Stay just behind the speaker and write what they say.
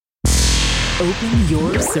Open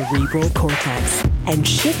your cerebral cortex and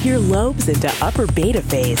shift your lobes into upper beta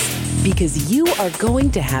phase, because you are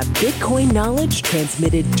going to have Bitcoin knowledge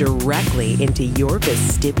transmitted directly into your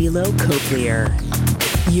vestibulocochlear.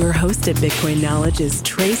 Your host at Bitcoin Knowledge is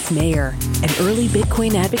Trace Mayer, an early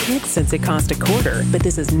Bitcoin advocate since it cost $0.25, but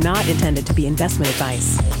this is not intended to be investment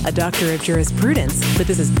advice. A doctor of jurisprudence, but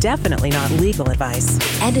this is definitely not legal advice.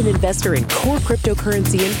 And an investor in core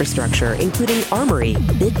cryptocurrency infrastructure, including Armory,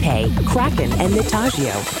 BitPay, Kraken, and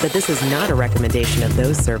Mitagio, but this is not a recommendation of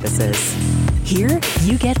those services. Here,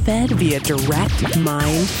 you get fed via direct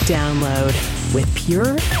mind download with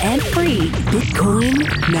pure and free Bitcoin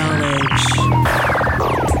knowledge.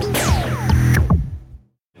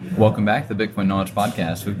 Welcome back to the Bitcoin Knowledge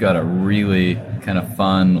Podcast. We've got a really kind of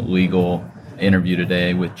fun legal interview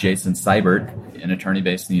today with Jason Seibert, an attorney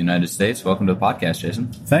based in the United States. Welcome to the podcast,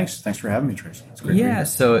 Jason. Thanks for having me, Tracy. It's great. Yeah,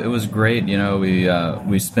 so it was great. You know,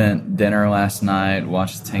 we spent dinner last night,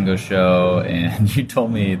 watched the Tango show, and you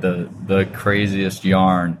told me the craziest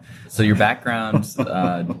yarn. So your background's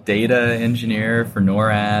data engineer for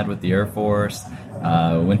NORAD with the Air Force,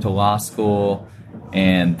 went to law school,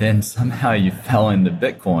 and then somehow you fell into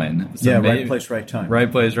Bitcoin. So right place, right time. Right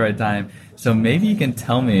place, right time. So maybe you can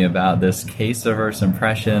tell me about this case of first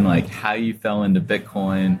impression, like how you fell into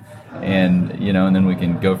Bitcoin, and then we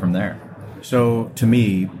can go from there. So to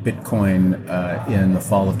me, Bitcoin in the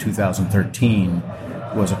fall of 2013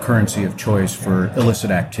 was a currency of choice for illicit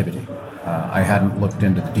activity. I hadn't looked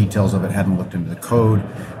into the details of it, hadn't looked into the code,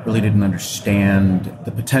 really didn't understand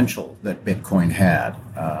the potential that Bitcoin had.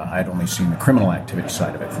 I'd only seen the criminal activity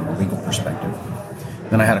side of it from a legal perspective.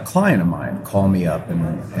 Then I had a client of mine call me up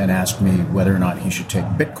and ask me whether or not he should take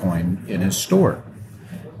Bitcoin in his store.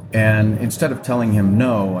 And instead of telling him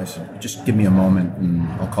no, I said, just give me a moment and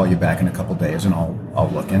I'll call you back in a couple days and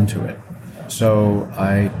I'll look into it. So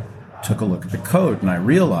I took a look at the code and I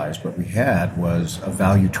realized what we had was a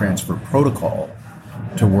value transfer protocol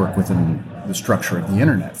to work within the structure of the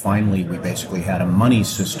internet. Finally, we basically had a money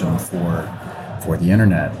system for the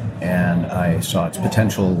internet, and I saw its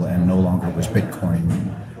potential, and no longer was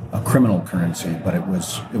Bitcoin a criminal currency, but it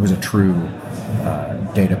was a true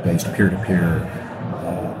data-based peer-to-peer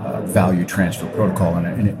value transfer protocol,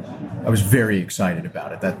 and I was very excited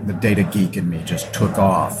about it. That the data geek in me just took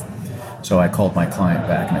off. So I called my client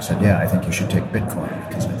back and I said, I think you should take Bitcoin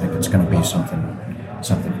because I think it's going to be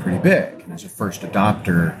something pretty big. And as a first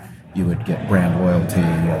adopter, you would get brand loyalty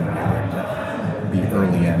and you would be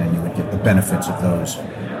early in, and you would get the benefits of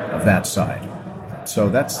that side. So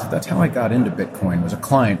that's how I got into Bitcoin. Was a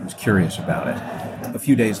client who was curious about it. A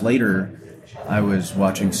few days later, I was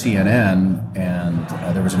watching CNN, and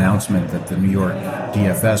there was an announcement that the New York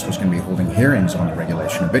DFS was going to be holding hearings on the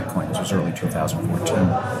regulation of Bitcoin. This was early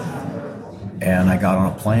 2014. And I got on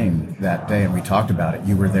a plane that day, and we talked about it.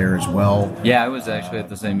 You were there as well. Yeah, I was actually at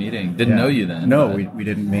the same meeting. Didn't know you then. No, we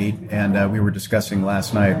didn't meet. And we were discussing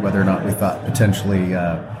last night whether or not we thought potentially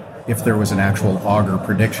if there was an actual auger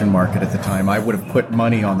prediction market at the time, I would have put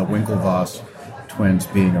money on the Winklevoss twins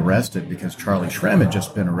being arrested, because Charlie Shrem had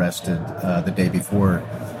just been arrested the day before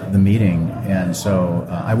the meeting. And so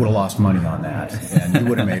I would have lost money on that, and you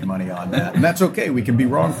would have made money on that. And that's okay. We can be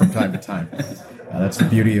wrong from time to time. That's the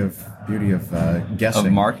beauty of guessing.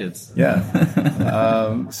 Of markets.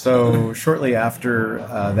 Yeah. So shortly after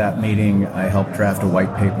that meeting, I helped draft a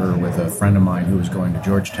white paper with a friend of mine who was going to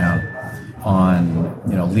Georgetown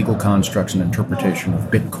on legal constructs and interpretation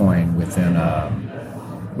of Bitcoin within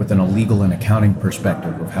a legal and accounting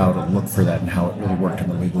perspective of how to look for that and how it really worked in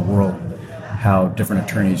the legal world, how different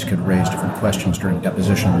attorneys could raise different questions during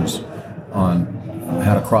depositions on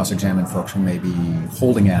how to cross-examine folks who may be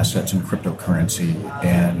holding assets in cryptocurrency,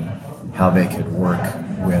 and how they could work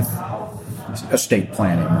with estate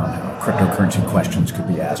planning on how cryptocurrency questions could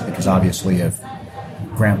be asked. Because obviously if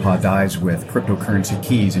grandpa dies with cryptocurrency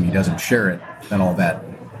keys and he doesn't share it, then all that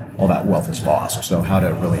wealth is lost. So how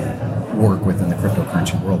to really work within the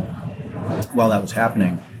cryptocurrency world. While that was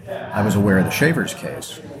happening, I was aware of the Shavers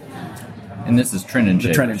case. And this is Trend and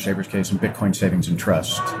Shavers. The Trend and Shavers case in Bitcoin Savings and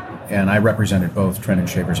Trust. And I represented both Trend and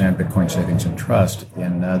Shavers and Bitcoin Savings and Trust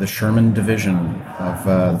in the Sherman Division of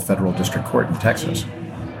the Federal District Court in Texas.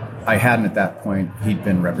 I hadn't at that point. He'd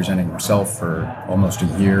been representing himself for almost a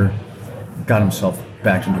year, got himself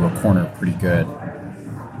backed into a corner pretty good.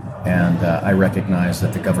 And I recognized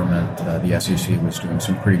that the government, the SEC, was doing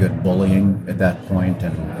some pretty good bullying at that point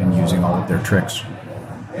and using all of their tricks.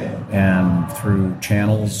 And through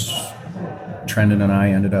channels, Trendon and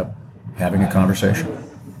I ended up having a conversation.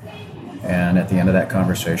 And at the end of that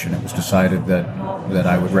conversation, it was decided that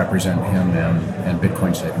I would represent him and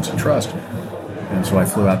Bitcoin Savings and Trust. And so I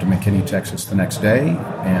flew out to McKinney, Texas the next day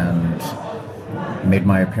and made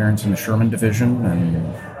my appearance in the Sherman Division,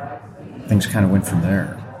 and things kind of went from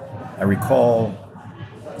there. I recall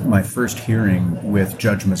my first hearing with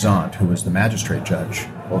Judge Mazant, who was the magistrate judge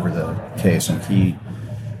over the case, and he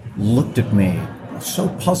looked at me so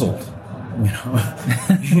puzzled.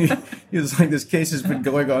 He was like, this case has been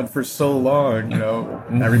going on for so long,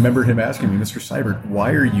 I remember him asking me, Mr. Seibert,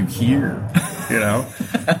 why are you here?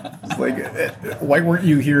 It's like, why weren't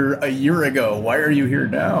you here a year ago? Why are you here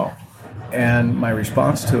now? And my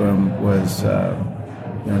response to him was,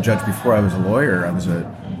 Judge, before I was a lawyer, I was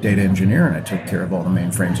a data engineer, and I took care of all the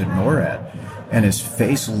mainframes at NORAD. And his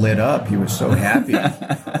face lit up. He was so happy.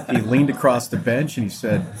 He leaned across the bench and he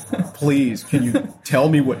said, please, can you tell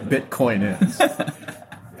me what Bitcoin is?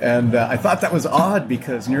 And I thought that was odd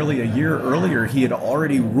because nearly a year earlier, he had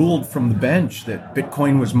already ruled from the bench that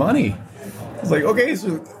Bitcoin was money. I was like, okay,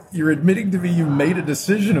 so you're admitting to me you made a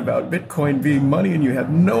decision about Bitcoin being money and you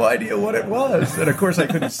had no idea what it was. And of course, I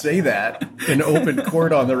couldn't say that in open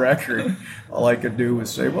court on the record. All I could do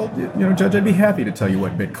was say, well, Judge, I'd be happy to tell you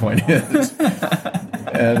what Bitcoin is.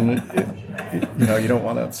 And, you don't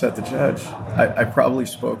want to upset the judge. I probably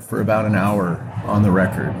spoke for about an hour on the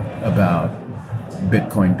record about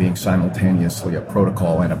Bitcoin being simultaneously a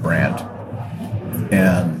protocol and a brand.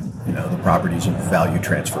 And the properties of value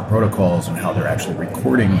transfer protocols and how they're actually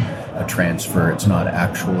recording a transfer. It's not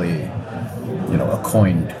actually, a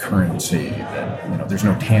coined currency. That, there's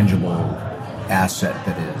no tangible asset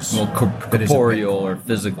that is corporeal or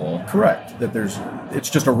physical. Correct. That it's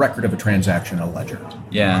just a record of a transaction, a ledger.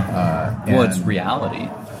 Yeah. It's reality,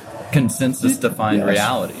 consensus-defined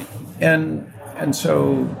reality. And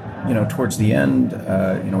so, towards the end,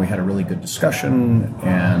 we had a really good discussion,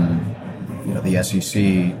 and the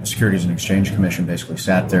SEC, Securities and Exchange Commission, basically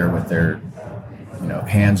sat there with their,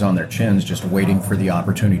 hands on their chins, just waiting for the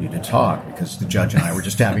opportunity to talk, because the judge and I were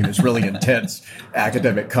just having this really intense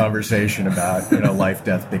academic conversation about, life,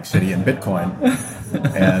 death, big city, and Bitcoin.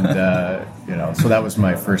 And, so that was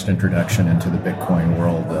my first introduction into the Bitcoin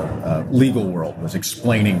world, legal world, was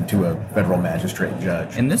explaining to a federal magistrate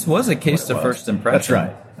judge. And this was a case of first impression. That's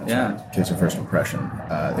right. Right. Case of first impression.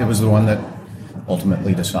 It was the one that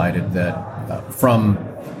ultimately decided that from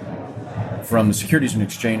the Securities and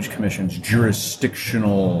Exchange Commission's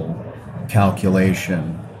jurisdictional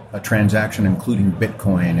calculation, a transaction including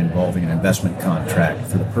Bitcoin involving an investment contract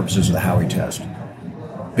for the purposes of the Howey test,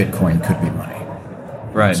 Bitcoin could be money.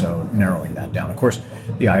 Right. So narrowing that down. Of course,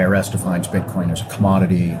 the IRS defines Bitcoin as a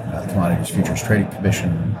commodity. The Commodities Futures Trading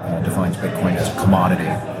Commission defines Bitcoin as a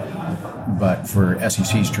commodity. But for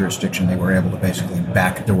SEC's jurisdiction, they were able to basically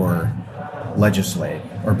backdoor legislate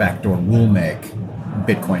or backdoor rule make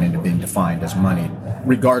Bitcoin into being defined as money,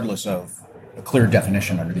 regardless of a clear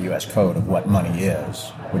definition under the U.S. Code of what money is,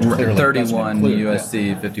 which clearly 31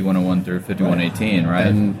 USC 5101 through 5118, right?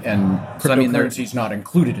 And cryptocurrency is not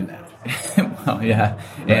included in that. Well, yeah,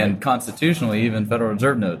 right. And constitutionally, even Federal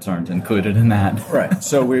Reserve notes aren't included in that. Right.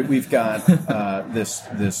 So we've got this.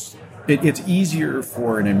 It's easier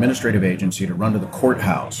for an administrative agency to run to the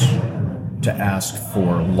courthouse to ask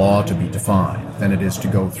for law to be defined than it is to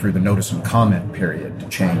go through the notice and comment period to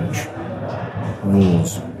change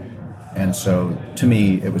rules. And so, to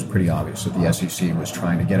me, it was pretty obvious that the SEC was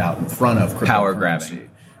trying to get out in front of cryptocurrency power grabbing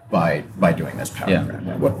by doing this power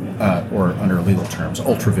grabbing, or under legal terms,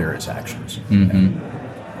 ultra vires actions.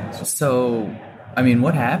 Mm-hmm. So,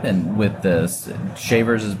 what happened with this?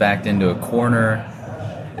 Shavers is backed into a corner.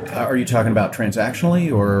 Are you talking about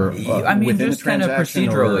transactionally or within just the kind of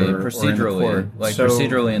procedurally, so,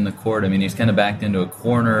 procedurally in the court? He's kind of backed into a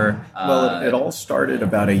corner. Well, it all started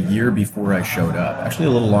about a year before I showed up. Actually, a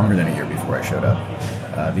little longer than a year before I showed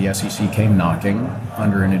up. The SEC came knocking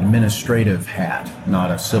under an administrative hat, not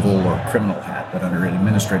a civil or criminal hat, but under an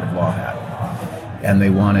administrative law hat, and they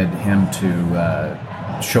wanted him to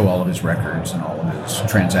show all of his records and all of his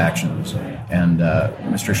transactions. And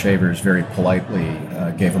Mr. Shavers very politely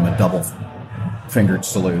gave him a double-fingered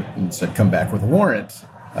salute and said, come back with a warrant,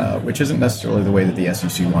 which isn't necessarily the way that the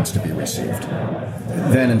SEC wants to be received.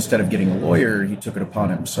 Then, instead of getting a lawyer, he took it upon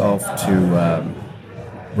himself to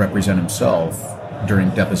represent himself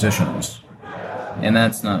during depositions. And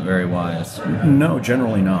that's not very wise. No,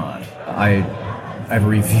 generally not. I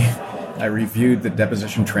reviewed the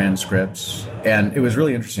deposition transcripts, and it was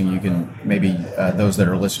really interesting. You can maybe those that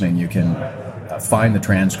are listening, you can find the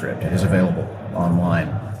transcript. It is available online,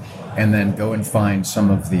 and then go and find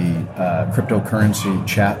some of the cryptocurrency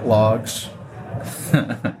chat logs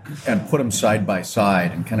and put them side by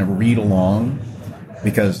side and kind of read along,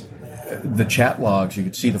 because the chat logs, you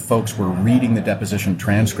could see the folks were reading the deposition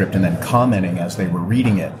transcript and then commenting as they were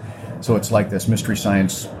reading it. So it's like this Mystery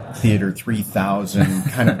Science Theater 3000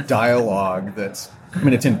 kind of dialogue that's, I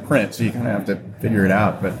mean, it's in print, so you kind of have to figure it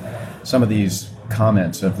out. But some of these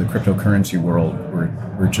comments of the cryptocurrency world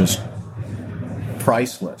were just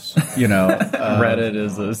priceless, Reddit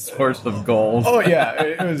is a source of gold. Oh, yeah.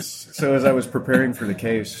 It was. So as I was preparing for the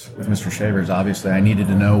case with Mr. Shavers, obviously I needed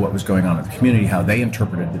to know what was going on in the community, how they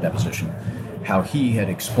interpreted the deposition, how he had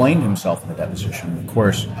explained himself in the deposition. Of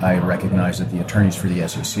course, I recognized that the attorneys for the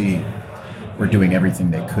SEC were doing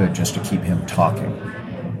everything they could just to keep him talking.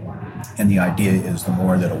 And the idea is the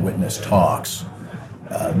more that a witness talks,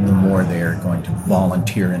 the more they're going to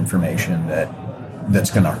volunteer information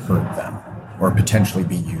that's going to hurt them or potentially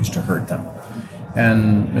be used to hurt them.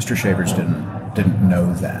 And Mr. Shavers didn't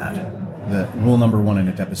know that. The rule number one in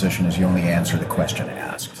a deposition is you only answer the question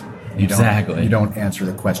asked. You don't answer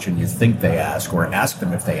the question you think they ask or ask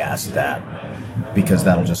them if they ask that, because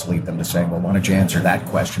that'll just lead them to saying, well, why don't you answer that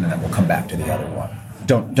question and then we'll come back to the other one.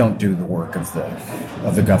 Don't do the work of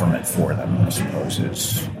the government for them, I suppose,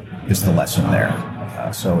 is the lesson there.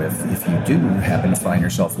 So if you do happen to find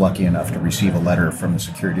yourself lucky enough to receive a letter from the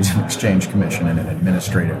Securities and Exchange Commission in an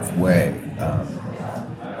administrative way,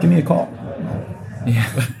 give me a call. Yeah.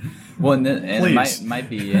 Well, and it might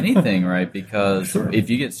be anything, right? Because sure. If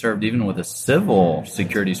you get served even with a civil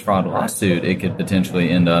securities fraud lawsuit, it could potentially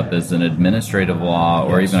end up as an administrative law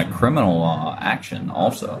or even a criminal law action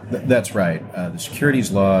also. That's right. The securities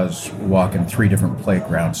laws walk in three different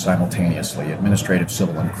playgrounds simultaneously: administrative,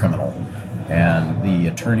 civil, and criminal. And the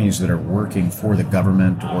attorneys that are working for the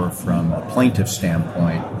government or from a plaintiff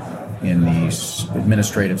standpoint in the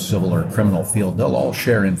administrative, civil, or criminal field, they'll all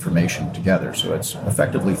share information together. So it's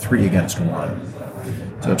effectively 3 against 1.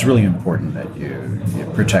 So it's really important that you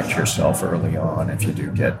protect yourself early on if you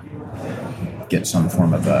do get some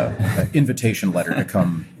form of a invitation letter to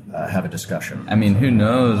come have a discussion. I mean, who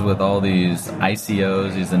knows with all these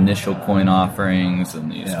ICOs, these initial coin offerings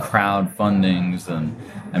and these crowdfundings, and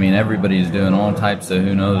I mean, everybody's doing all types of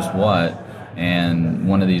who knows what. And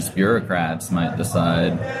one of these bureaucrats might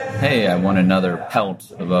decide, hey, I want another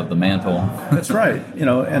pelt above the mantle. That's right.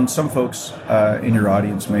 And some folks in your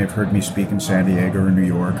audience may have heard me speak in San Diego or New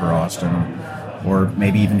York or Austin, or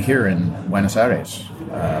maybe even here in Buenos Aires,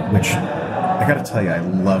 which I got to tell you, I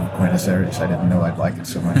love Buenos Aires. I didn't know I'd like it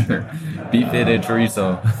so much. Bife de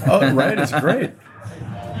chorizo. Oh, right. It's great.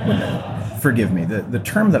 Forgive me, the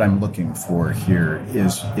term that I'm looking for here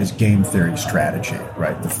is game theory strategy,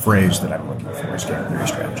 right? The phrase that I'm looking for is game theory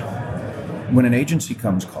strategy. When an agency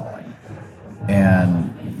comes calling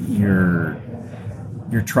and you're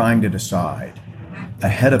trying to decide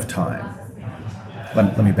ahead of time,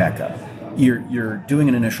 let me back up. You're doing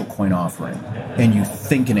an initial coin offering and you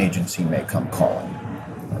think an agency may come calling,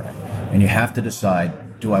 right? And you have to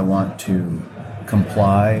decide, do I want to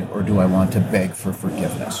comply or do I want to beg for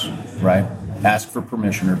forgiveness, right? Ask for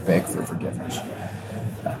permission or beg for forgiveness.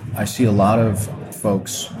 I see a lot of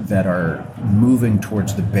folks that are moving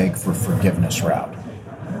towards the beg for forgiveness route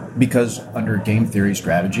because under game theory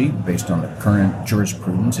strategy, based on the current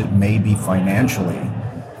jurisprudence, it may be financially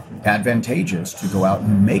advantageous to go out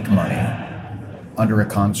and make money under a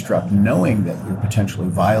construct knowing that you're potentially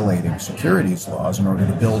violating securities laws in order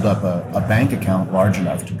to build up a bank account large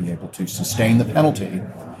enough to be able to sustain the penalty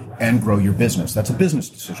and grow your business. That's a business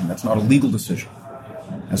decision. That's not a legal decision.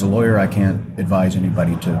 As a lawyer, I can't advise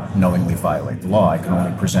anybody to knowingly violate the law. I can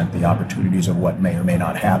only present the opportunities of what may or may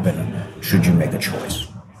not happen should you make a choice.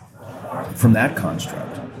 From that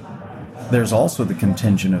construct, there's also the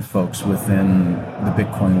contingent of folks within the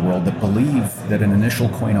Bitcoin world that believe that an initial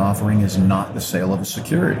coin offering is not the sale of a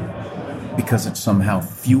security because it's somehow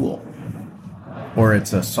fuel or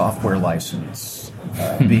it's a software license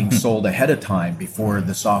being sold ahead of time before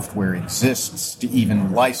the software exists to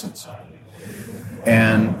even license it.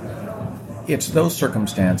 And it's those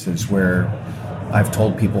circumstances where I've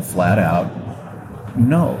told people flat out,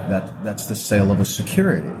 no, that's the sale of a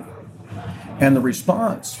security. And the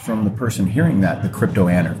response from the person hearing that, the crypto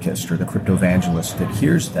anarchist or the crypto evangelist that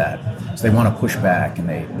hears that, is they want to push back and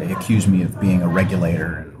they accuse me of being a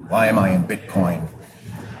regulator. Why am I in Bitcoin?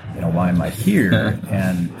 Why am I here?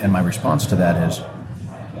 And my response to that is,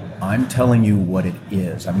 I'm telling you what it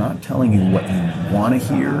is. I'm not telling you what you want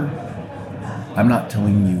to hear. I'm not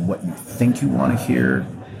telling you what you think you want to hear.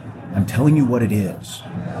 I'm telling you what it is.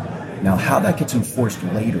 Now, how that gets enforced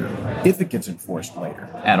later, if it gets enforced later,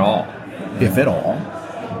 at all, if at all,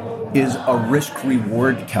 is a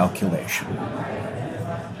risk-reward calculation.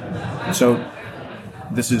 So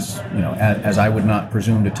this is, as I would not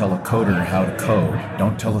presume to tell a coder how to code.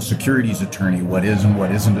 Don't tell a securities attorney what is and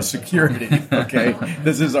what isn't a security, okay?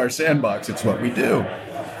 This is our sandbox. It's what we do.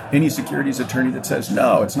 Any securities attorney that says,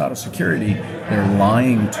 no, it's not a security, they're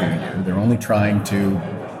lying to you. They're only trying to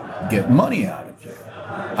get money out of you.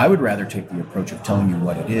 I would rather take the approach of telling you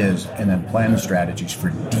what it is and then plan the strategies for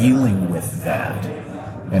dealing with that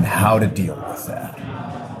and how to deal with that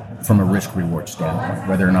from a risk-reward standpoint,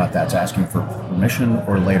 whether or not that's asking for permission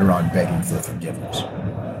or later on begging for forgiveness.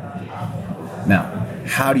 Now,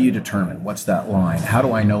 how do you determine what's that line? How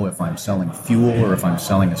do I know if I'm selling fuel or if I'm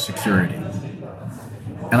selling a security?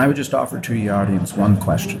 And I would just offer to the audience one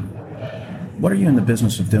question. What are you in the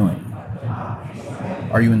business of doing?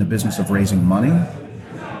 Are you in the business of raising money?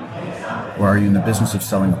 Or are you in the business of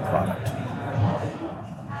selling a product?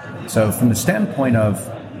 So from the standpoint of,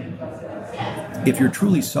 if you're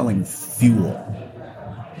truly selling fuel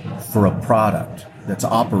for a product that's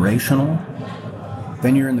operational,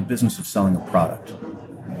 then you're in the business of selling a product.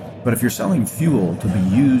 But if you're selling fuel to be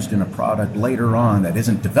used in a product later on that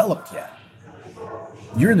isn't developed yet,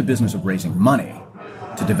 you're in the business of raising money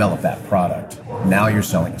to develop that product. Now you're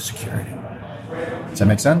selling a security. Does that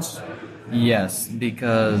make sense? Yes,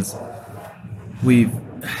 because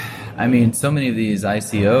so many of these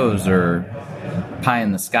ICOs are pie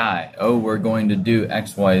in the sky. Oh, we're going to do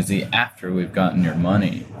X, Y, Z after we've gotten your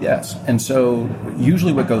money. Yes. And so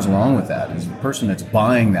usually what goes along with that is the person that's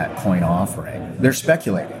buying that coin offering, they're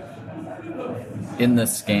speculating. In the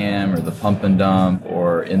scam or the pump and dump,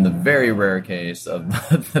 or in the very rare case of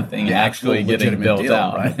the thing actually getting built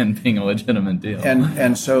out, right? And being a legitimate deal.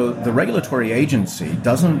 And so the regulatory agency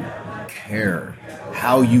doesn't care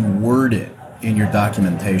how you word it in your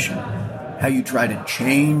documentation, how you try to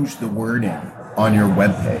change the wording on your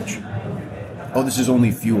webpage. Oh, this is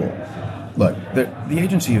only fuel. Look, the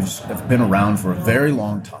agency have been around for a very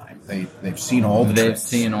long time. They've seen all the tricks.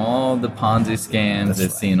 They've seen all the Ponzi scams. They've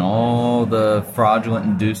seen all the fraudulent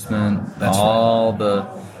inducement.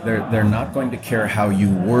 They're not going to care how you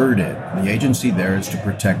word it. The agency there is to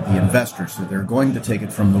protect the investor, so they're going to take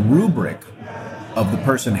it from the rubric of the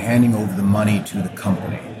person handing over the money to the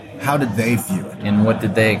company. How did they view it? And what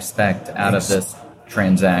did they expect out of this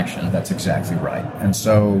transaction? That's exactly right. And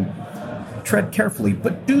so tread carefully,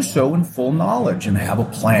 but do so in full knowledge and have a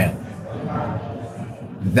plan.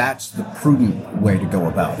 That's the prudent way to go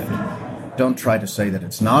about it. Don't try to say that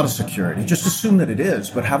it's not a security. Just assume that it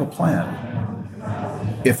is, but have a plan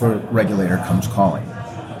if a regulator comes calling.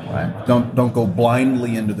 Right? Don't go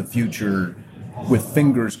blindly into the future with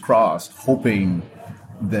fingers crossed, hoping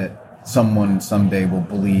that someone someday will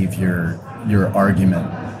believe your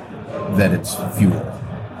argument that it's fuel.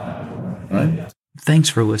 Right? Thanks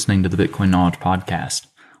for listening to the Bitcoin Knowledge Podcast.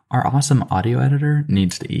 Our awesome audio editor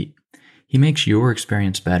needs to eat. He makes your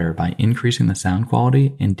experience better by increasing the sound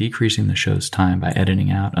quality and decreasing the show's time by editing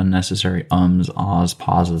out unnecessary ums, ahs,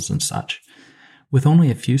 pauses, and such. With only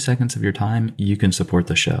a few seconds of your time, you can support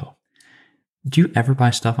the show. Do you ever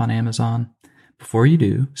buy stuff on Amazon? Before you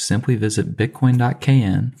do, simply visit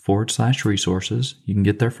bitcoin.kn/resources. You can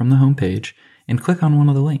get there from the homepage and click on one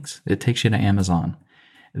of the links. It takes you to Amazon.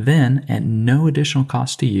 Then, at no additional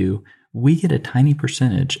cost to you, we get a tiny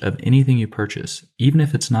percentage of anything you purchase, even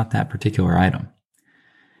if it's not that particular item.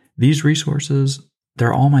 These resources,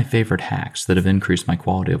 they're all my favorite hacks that have increased my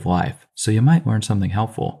quality of life, so you might learn something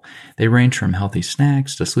helpful. They range from healthy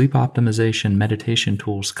snacks to sleep optimization, meditation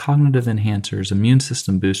tools, cognitive enhancers, immune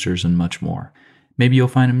system boosters, and much more. Maybe you'll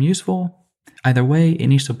find them useful. Either way,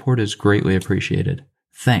 any support is greatly appreciated.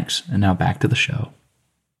 Thanks, and now back to the show.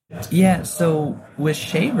 Yeah, so with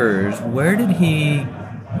Shavers, where did he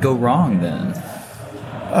go wrong then?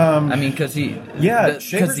 Because the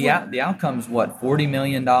outcome's what, $40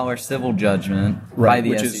 million civil judgment by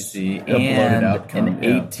the SEC and an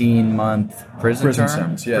 18-month prison term?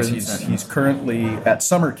 Sentence. Yes, he's currently at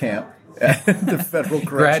summer camp at the Federal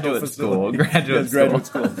Correctional Facility. Graduate school.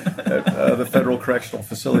 At the Federal Correctional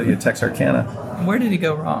Facility at Texarkana. Where did he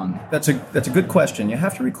go wrong? That's a good question. You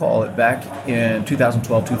have to recall it back in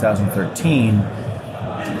 2012, 2013.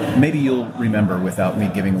 Maybe you'll remember without me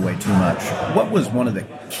giving away too much. What was one of the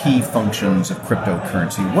key functions of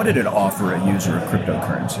cryptocurrency? What did it offer a user of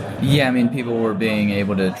cryptocurrency? Yeah, people were being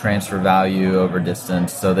able to transfer value over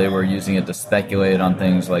distance. So they were using it to speculate on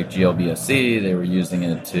things like GLBSC. They were using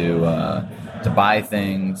it to buy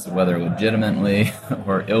things, whether legitimately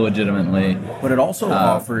or illegitimately. But it also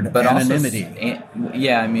offered anonymity.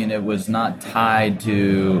 It was not tied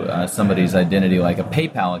to somebody's identity like a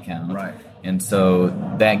PayPal account. Right. And so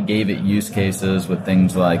that gave it use cases with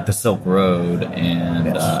things like the Silk Road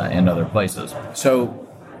and other places. So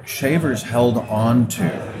Shavers held on to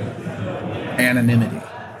anonymity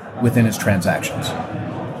within his transactions.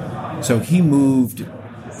 So he moved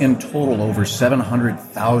in total over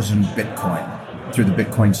 700,000 Bitcoin through the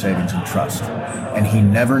Bitcoin Savings and Trust. And he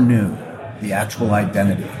never knew the actual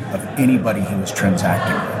identity of anybody he was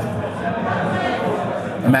transacting with.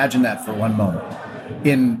 Imagine that for one moment.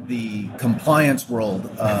 In the compliance world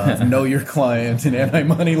of know your client and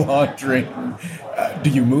anti-money laundering, do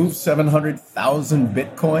you move 700,000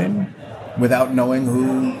 Bitcoin without knowing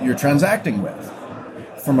who you're transacting with?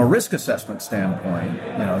 From a risk assessment standpoint,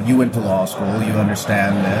 you went to law school, you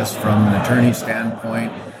understand this. From an attorney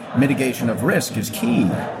standpoint, mitigation of risk is key.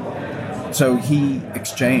 So he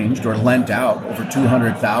exchanged or lent out over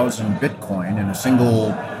 200,000 Bitcoin in a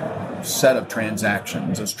single set of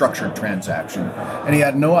transactions, a structured transaction. And he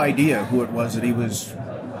had no idea who it was that he was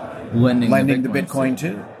lending the Bitcoin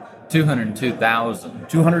to. 202,000.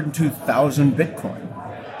 202,000 Bitcoin.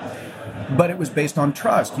 But it was based on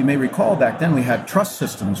trust. You may recall back then we had trust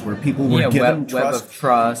systems where people were given trust. Web of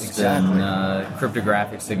trust. Exactly. And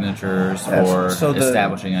cryptographic signatures for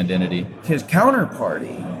establishing identity. His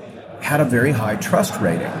counterparty had a very high trust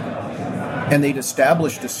rating. And they'd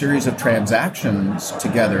established a series of transactions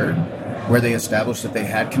together where they established that they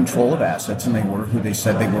had control of assets and they were who they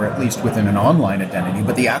said they were, at least within an online identity.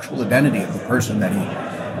 But the actual identity of the person that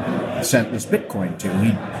he sent this Bitcoin to,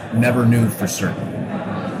 he never knew for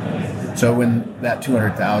certain. So when that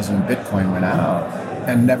 200,000 Bitcoin went out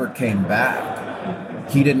and never came back,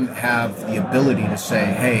 he didn't have the ability to say,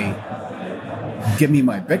 hey, give me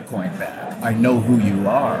my Bitcoin back. I know who you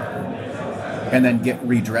are. And then get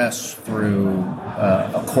redress through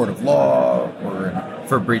a court of law or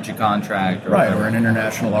for breach of contract. Or or an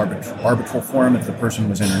international arbitral forum if the person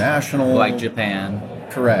was international. Like Japan.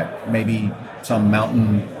 Correct. Maybe some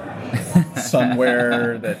mountain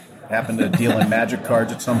somewhere that happened to deal in magic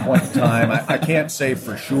cards at some point in time. I can't say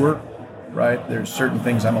for sure, right? There's certain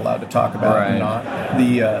things I'm allowed to talk about and not.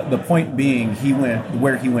 The point being,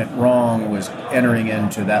 where he went wrong was entering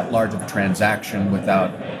into that large of a transaction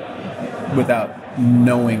without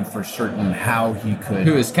knowing for certain how he could...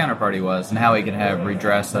 Who his counterparty was and how he could have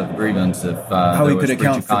redress of grievance if how he there was could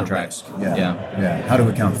account breach of for contracts. The risk. Yeah. How to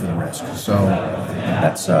account for the risk. So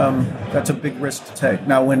that's a big risk to take.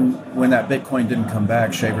 Now, when that Bitcoin didn't come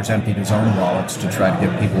back, Shavers emptied his own wallets to try to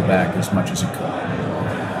get people back as much as he could.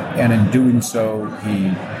 And in doing so,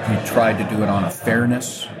 he tried to do it on a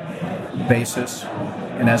fairness basis.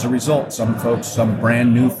 And as a result, some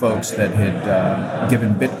brand new folks that had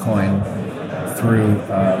given Bitcoin through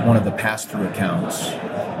one of the pass-through accounts,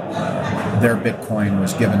 their Bitcoin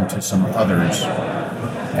was given to some others.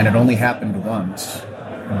 And it only happened once,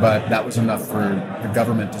 but that was enough for the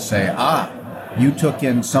government to say, you took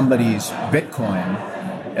in somebody's Bitcoin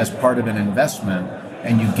as part of an investment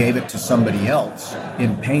and you gave it to somebody else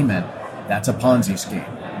in payment. That's a Ponzi scheme.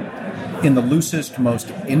 In the loosest, most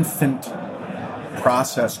infant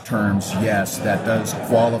process terms, yes, that does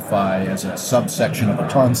qualify as a subsection of a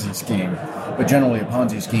Ponzi scheme. But generally, a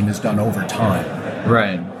Ponzi scheme is done over time.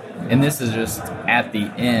 Right. And this is just at the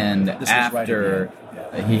end, after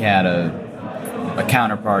he had a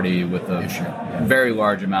counterparty with a very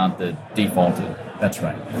large amount that defaulted. That's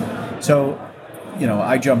right. So,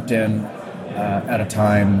 I jumped in at a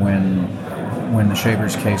time when the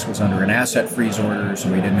Shavers case was under an asset freeze order, so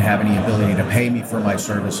he didn't have any ability to pay me for my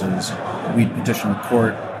services. We petitioned the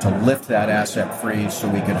court to lift that asset freeze so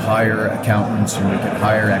we could hire accountants and we could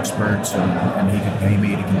hire experts and he could pay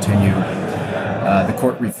me to continue. The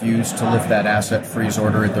court refused to lift that asset freeze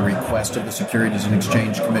order at the request of the Securities and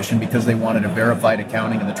Exchange Commission because they wanted a verified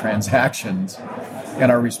accounting of the transactions.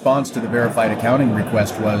 And our response to the verified accounting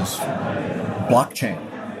request was blockchain.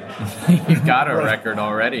 You've got a record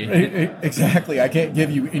already. Exactly. I can't give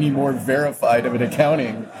you any more verified of an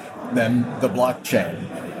accounting than the blockchain.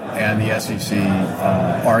 And the SEC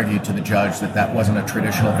argued to the judge that wasn't a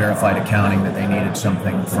traditional verified accounting, that they needed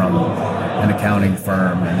something from an accounting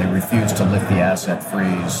firm, and they refused to lift the asset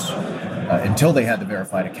freeze until they had the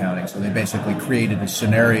verified accounting. So they basically created a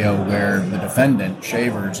scenario where the defendant,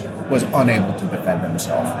 Shavers, was unable to defend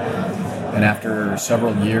himself. And after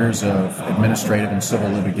several years of administrative and civil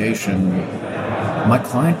litigation, my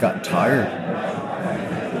client got tired.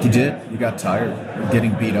 He did. He got tired of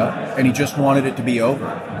getting beat up, and he just wanted it to be over.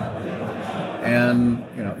 And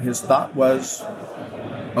his thought was,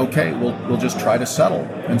 okay, we'll just try to settle.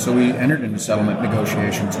 And so we entered into settlement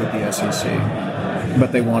negotiations with the SEC,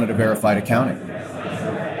 but they wanted a verified accounting,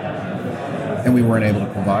 and we weren't able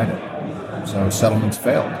to provide it. So settlements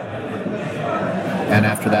failed. And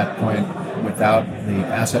after that point, without the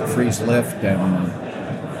asset freeze lift and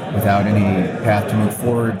without any path to move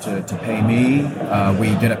forward to pay me.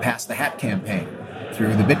 We did a Pass the Hat campaign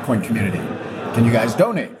through the Bitcoin community. Can you guys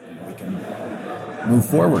donate? We can move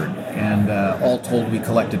forward. And all told, we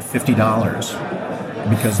collected $50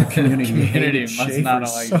 because the community hated must not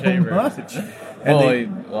shavers like so shavers. much. Well,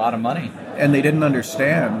 And a lot of money. and they didn't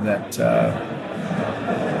understand that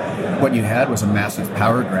what you had was a massive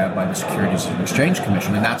power grab by the Securities and Exchange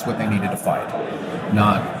Commission, and that's what they needed to fight.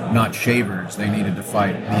 Not shavers. They needed to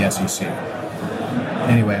fight the SEC.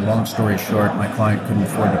 Anyway, long story short, my client couldn't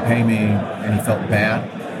afford to pay me, and he felt bad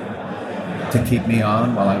to keep me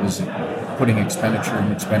on while I was putting expenditure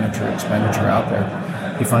out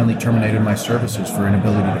there. He finally terminated my services for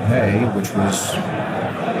inability to pay, which was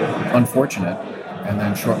unfortunate. And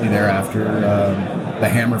then shortly thereafter, the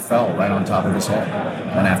hammer fell right on top of his head.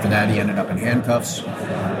 And after that, he ended up in handcuffs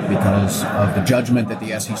because of the judgment that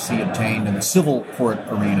the SEC obtained in the civil court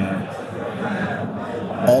arena.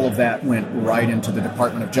 All of that went right into the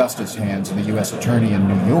Department of Justice hands, and the U.S. Attorney in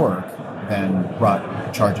New York then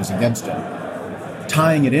brought charges against him.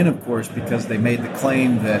 Tying it in, of course, because they made the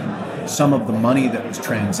claim that some of the money that was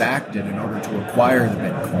transacted in order to acquire the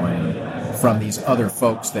Bitcoin from these other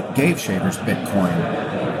folks that gave shavers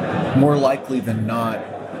Bitcoin, more likely than not,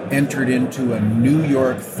 entered into a New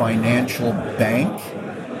York financial bank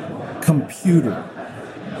computer.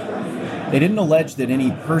 They didn't allege that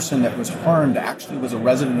any person that was harmed actually was a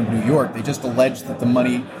resident of New York. They just alleged that the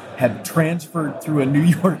money had transferred through a New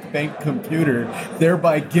York bank computer,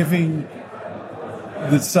 thereby giving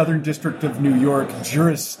the Southern District of New York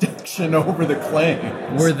jurisdiction over the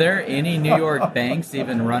claim. Were there any New York banks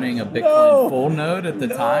even running a Bitcoin full node at the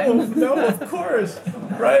time? No, of course.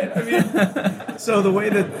 Right? I mean, so the way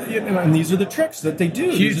that, and these are the tricks that they do.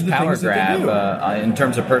 Huge these are the power things that they grab do. in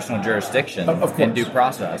terms of personal jurisdiction and due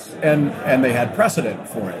process. And they had precedent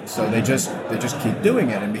for it, so they just keep doing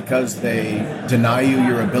it. And because they deny you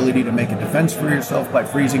your ability to make a defense for yourself by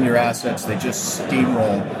freezing your assets, they just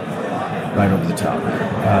steamroll right over the top.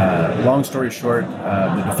 Long story short,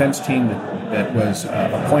 the defense team that was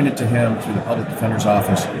appointed to him through the public defender's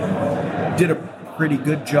office did a pretty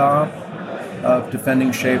good job of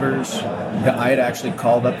defending shavers. I had actually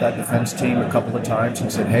called up that defense team a couple of times and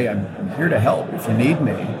said, "Hey, I'm here to help if you need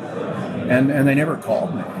me," and they never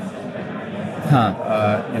called me.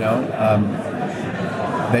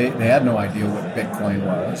 They had no idea what Bitcoin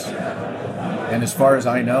was, and as far as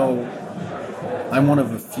I know, I'm one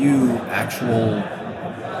of a few actual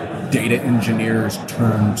data engineers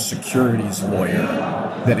turned securities lawyer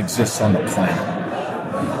that exists on the planet.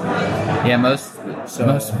 Yeah, most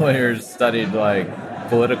lawyers studied like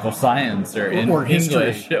political science or history,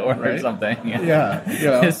 English or right? something. Yeah,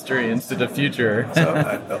 history instead of future. So,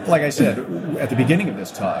 like I said at the beginning of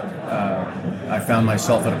this talk, I found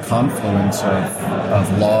myself at a confluence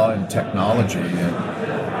of law and technology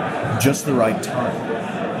at just the right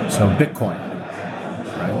time. So Bitcoin,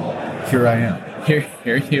 right? Here I am.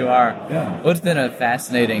 Here you are. Yeah. Well, it's been a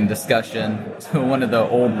fascinating discussion. One of the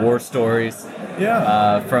old war stories.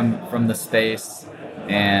 Yeah. From the space,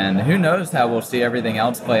 and who knows how we'll see everything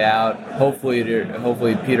else play out. Hopefully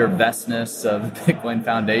Peter Vestness of the Bitcoin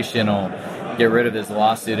Foundation will get rid of his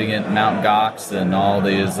lawsuit against Mt. Gox, and all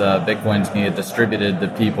these Bitcoins can get distributed to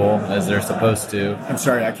people as they're supposed to. I'm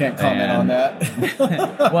sorry, I can't comment on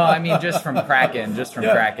that. Well, I mean, just from Kraken,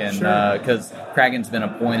 because Kraken's been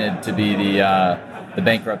appointed to be the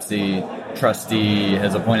bankruptcy trustee,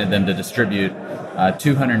 has appointed them to distribute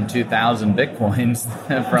 202,000 Bitcoins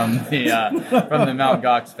from the Mt.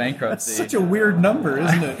 Gox bankruptcy. That's such a weird number,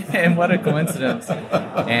 isn't it? And what a coincidence.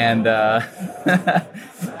 And I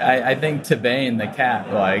think Tabane, the cat,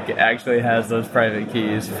 actually has those private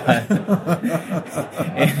keys. But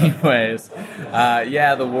anyways,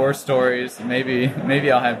 the war stories.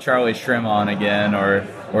 Maybe I'll have Charlie Shrim on again, or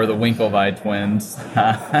the Winklevi twins.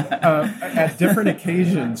 At different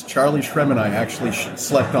occasions, Charlie Shrem and I actually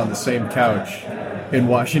slept on the same couch in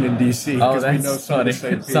Washington, D.C. because we know some of the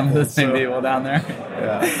same people. Some of the same people down there.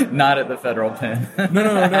 Yeah. Not at the federal pen.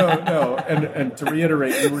 No. And to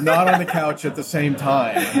reiterate, we were not on the couch at the same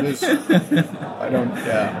time.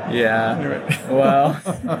 Yeah. Anyway.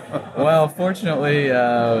 Well, fortunately,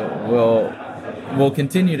 we'll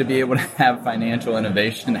continue to be able to have financial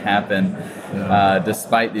innovation happen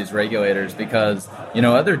despite these regulators, because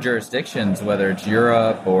other jurisdictions, whether it's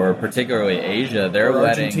Europe or particularly Asia,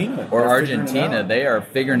 Argentina, they are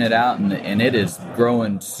figuring it out, and it is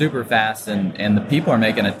growing super fast, and the people are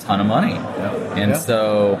making a ton of money.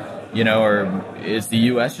 So, or is the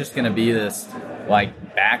U.S. just going to be this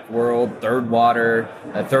back world, third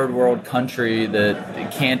world country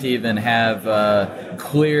that can't even have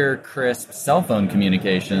clear, crisp cell phone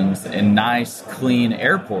communications and nice, clean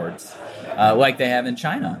airports like they have in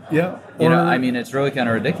China. Yeah. It's really kind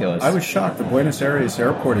of ridiculous. I was shocked. The Buenos Aires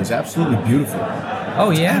airport is absolutely beautiful.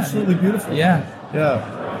 Oh, yeah. It's absolutely beautiful. Yeah.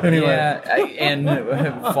 Yeah. Anyway. Yeah, and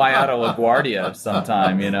fly out of LaGuardia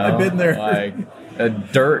sometime, I've been there. Like a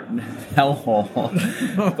dirt hellhole.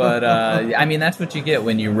 But, that's what you get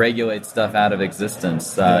when you regulate stuff out of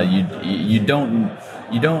existence. You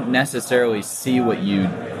don't necessarily see what you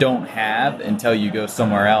don't have until you go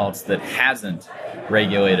somewhere else that hasn't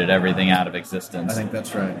regulated everything out of existence. I think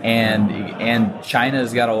that's right. And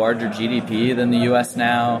China's got a larger GDP than the U.S.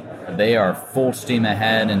 now. They are full steam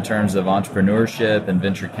ahead in terms of entrepreneurship and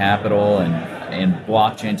venture capital and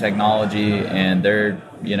blockchain technology. And they're,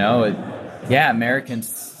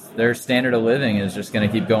 Americans, their standard of living is just going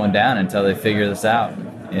to keep going down until they figure this out.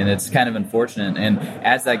 And it's kind of unfortunate. And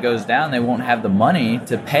as that goes down, they won't have the money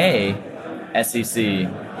to pay SEC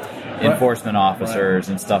enforcement officers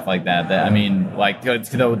and stuff like that.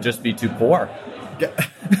 They'll just be too poor.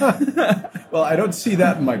 Well, I don't see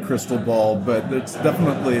that in my crystal ball, but that's a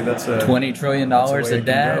 $20 trillion of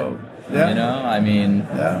debt.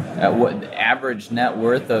 Yeah. What average net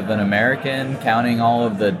worth of an American, counting all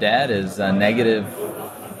of the debt, is negative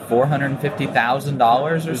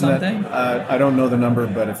 $450,000 or something. I don't know the number,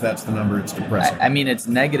 but if that's the number, it's depressing. It's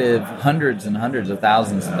negative hundreds and hundreds of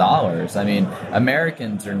thousands of dollars.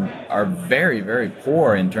 Americans are very, very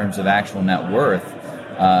poor in terms of actual net worth.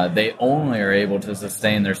 They only are able to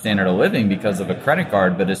sustain their standard of living because of a credit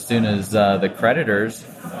card. But as soon as the creditors,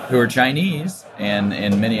 who are Chinese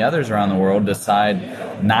and many others around the world,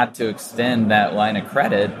 decide not to extend that line of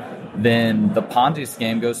credit, then the Ponzi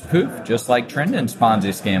scheme goes poof, just like Trendon's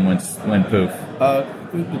Ponzi scheme went poof.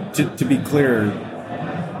 To be clear,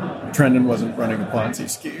 Trendon wasn't running a Ponzi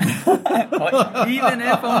scheme. Even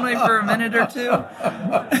if only for a minute or two.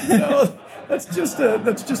 No, that's just a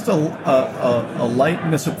light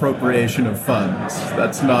misappropriation of funds.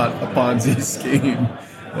 That's not a Ponzi scheme.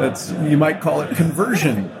 You might call it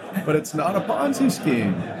conversion, but it's not a Ponzi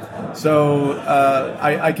scheme. So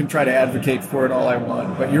I can try to advocate for it all I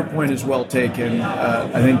want, but your point is well taken.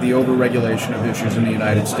 I think the overregulation of issues in the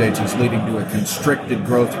United States is leading to a constricted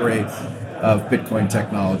growth rate of Bitcoin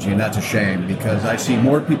technology, and that's a shame because I see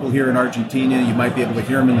more people here in Argentina. You might be able to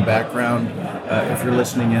hear them in the background if you're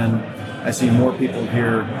listening in. I see more people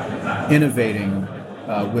here innovating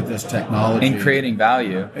with this technology. And creating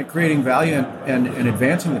value. And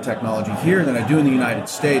advancing the technology here than I do in the United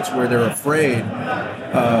States, where they're afraid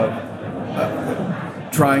of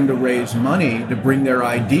trying to raise money to bring their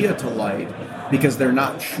idea to light because they're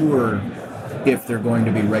not sure if they're going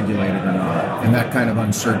to be regulated or not. And that kind of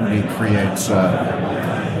uncertainty creates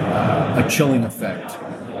a chilling effect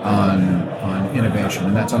on innovation,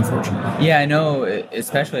 and that's unfortunate. Yeah, I know,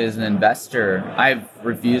 especially as an investor, I've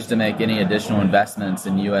refused to make any additional investments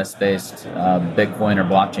in U.S.-based Bitcoin or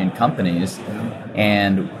blockchain companies.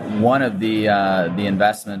 And one of the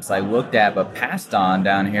investments I looked at but passed on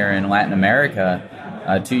down here in Latin America,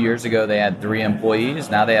 2 years ago they had 3 employees,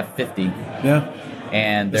 now they have 50. Yeah.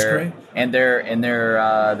 And great.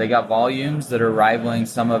 They got volumes that are rivaling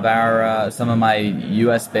some of my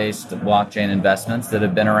U.S. based blockchain investments that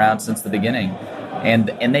have been around since the beginning,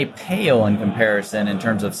 and they pale in comparison in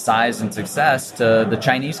terms of size and success to the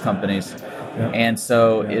Chinese companies, and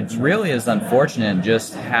so it really is unfortunate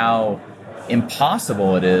just how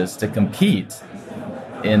impossible it is to compete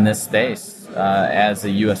in this space as a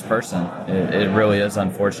U.S. person. It really is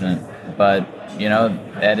unfortunate, but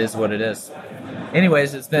that is what it is.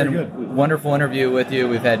 Anyways, it's been a wonderful interview with you.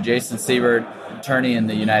 We've had Jason Seibert, attorney in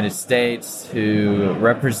the United States, who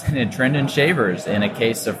represented Trendon Shavers in a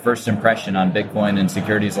case of first impression on Bitcoin and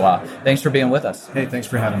securities law. Thanks for being with us. Hey, thanks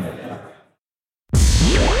for having me.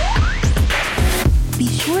 Be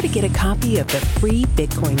sure to get a copy of the free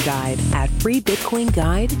Bitcoin Guide at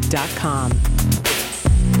freebitcoinguide.com.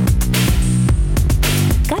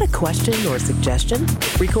 Got a question or suggestion?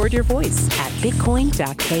 Record your voice at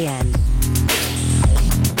bitcoin.kn.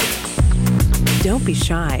 Don't be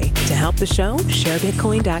shy. To help the show, share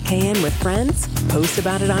Bitcoin.kn with friends, post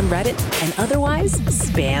about it on Reddit, and otherwise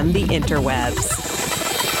spam the interwebs.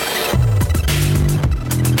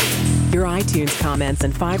 Your iTunes comments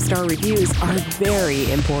and 5-star reviews are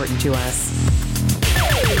very important to us.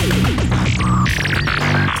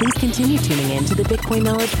 Please continue tuning in to the Bitcoin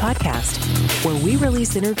Knowledge Podcast, where we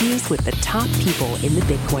release interviews with the top people in the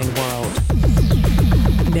Bitcoin world.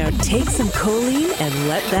 Now take some choline and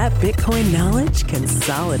let that Bitcoin knowledge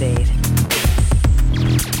consolidate.